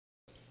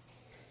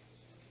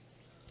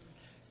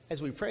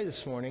As we pray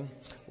this morning,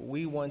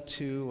 we want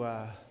to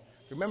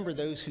remember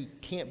those who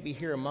can't be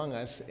here among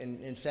us.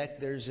 And in fact,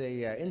 there's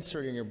a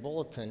insert in your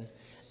bulletin,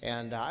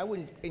 and I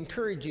would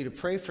encourage you to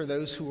pray for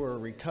those who are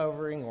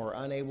recovering or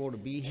unable to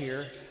be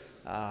here.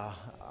 And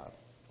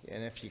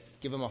if you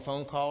give them a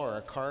phone call or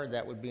a card,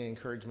 that would be an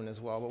encouragement as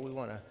well. But we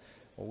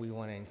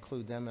want to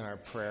include them in our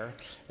prayer,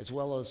 as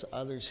well as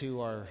others who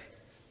are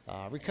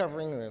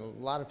recovering. There are a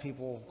lot of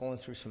people going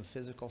through some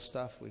physical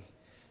stuff.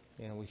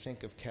 We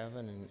think of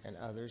Kevin and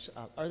others.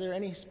 Are there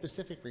any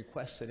specific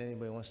requests that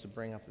anybody wants to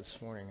bring up this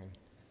morning in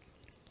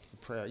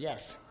prayer?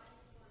 Yes.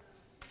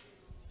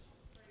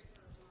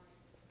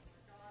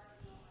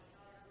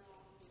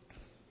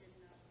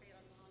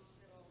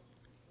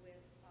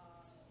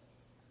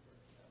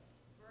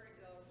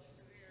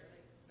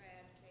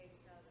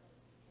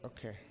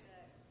 Okay.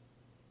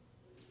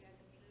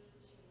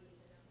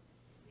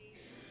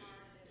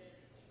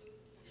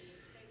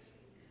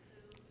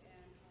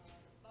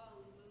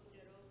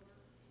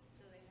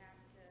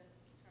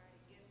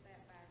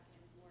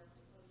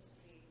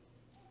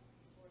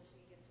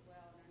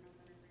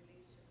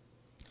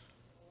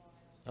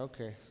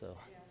 Okay, so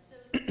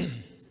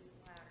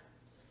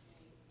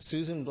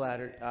Susan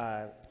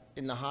Bladder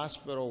in the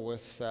hospital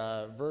with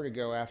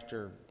vertigo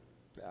after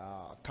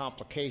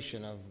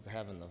complication of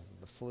having the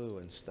flu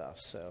and stuff.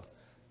 So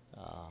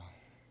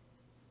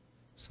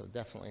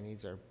definitely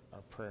needs our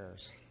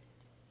prayers.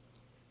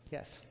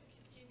 Yes.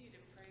 Continue to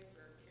pray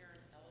for Karen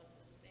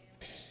Ellis's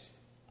family.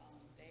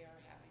 They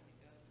are having to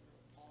go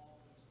through all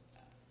the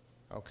stuff.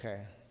 Okay.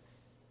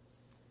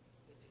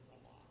 Which is a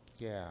lot.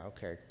 Yeah,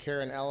 okay.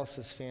 Karen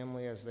Ellis's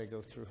family as they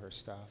go through her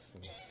stuff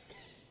and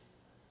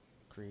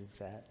grieve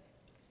that.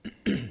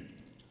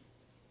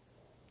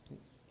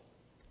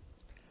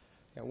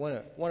 I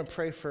want to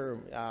pray for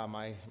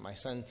my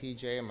son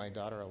TJ and my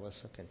daughter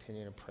Alyssa.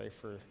 Continue to pray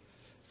for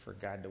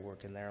God to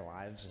work in their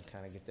lives and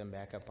kind of get them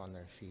back up on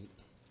their feet.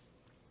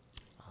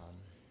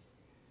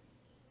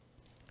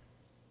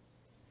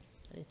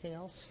 Anything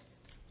else?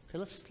 Okay,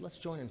 let's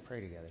join and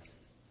pray together.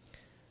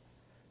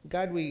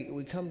 God,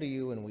 we come to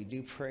you and we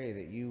do pray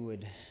that you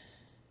would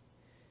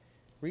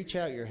reach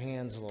out your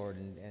hands, Lord,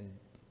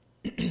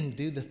 and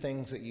do the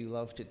things that you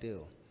love to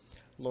do.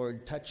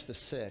 Lord, touch the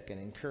sick and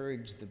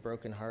encourage the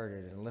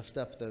brokenhearted and lift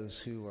up those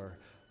who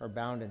are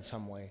bound in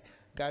some way.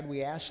 God,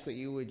 we ask that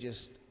you would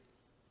just,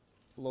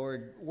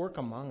 Lord, work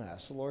among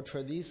us. Lord,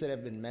 for these that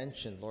have been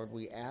mentioned, Lord,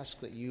 we ask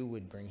that you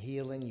would bring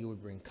healing, you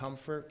would bring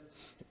comfort.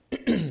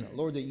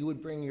 Lord, that you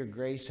would bring your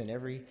grace in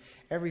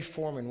every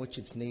form in which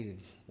it's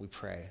needed, we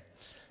pray.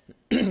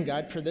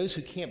 God, for those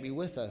who can't be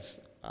with us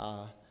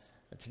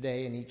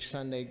today and each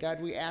Sunday, God,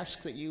 we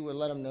ask that you would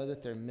let them know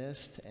that they're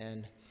missed,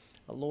 and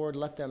Lord,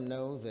 let them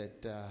know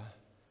that,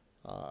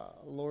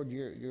 Lord,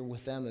 you're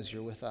with them as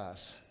you're with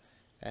us.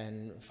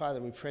 And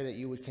Father, we pray that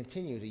you would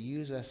continue to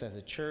use us as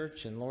a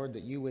church, and Lord,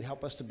 that you would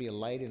help us to be a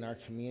light in our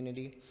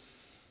community.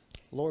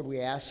 Lord,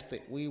 we ask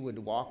that we would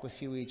walk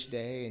with you each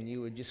day, and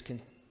you would just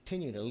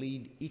continue to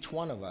lead each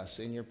one of us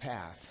in your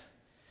path.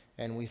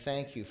 And we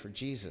thank you for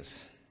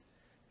Jesus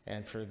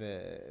and for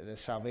the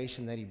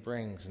salvation that he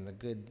brings and the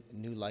good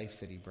new life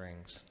that he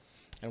brings.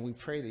 And we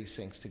pray these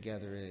things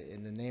together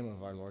in the name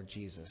of our Lord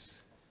Jesus,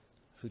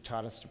 who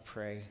taught us to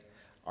pray,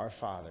 Our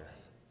Father,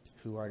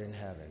 who art in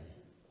heaven,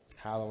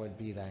 hallowed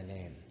be thy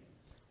name.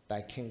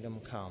 Thy kingdom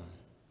come,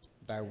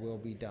 thy will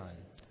be done,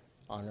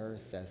 on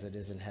earth as it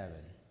is in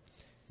heaven.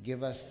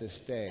 Give us this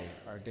day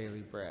our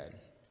daily bread,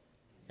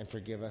 and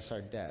forgive us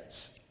our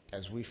debts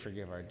as we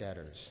forgive our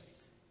debtors.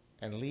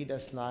 And lead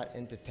us not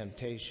into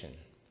temptation,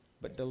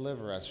 but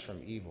deliver us from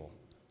evil.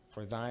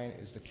 For thine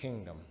is the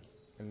kingdom,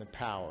 and the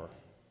power,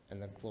 and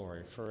the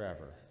glory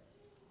forever.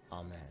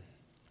 Amen.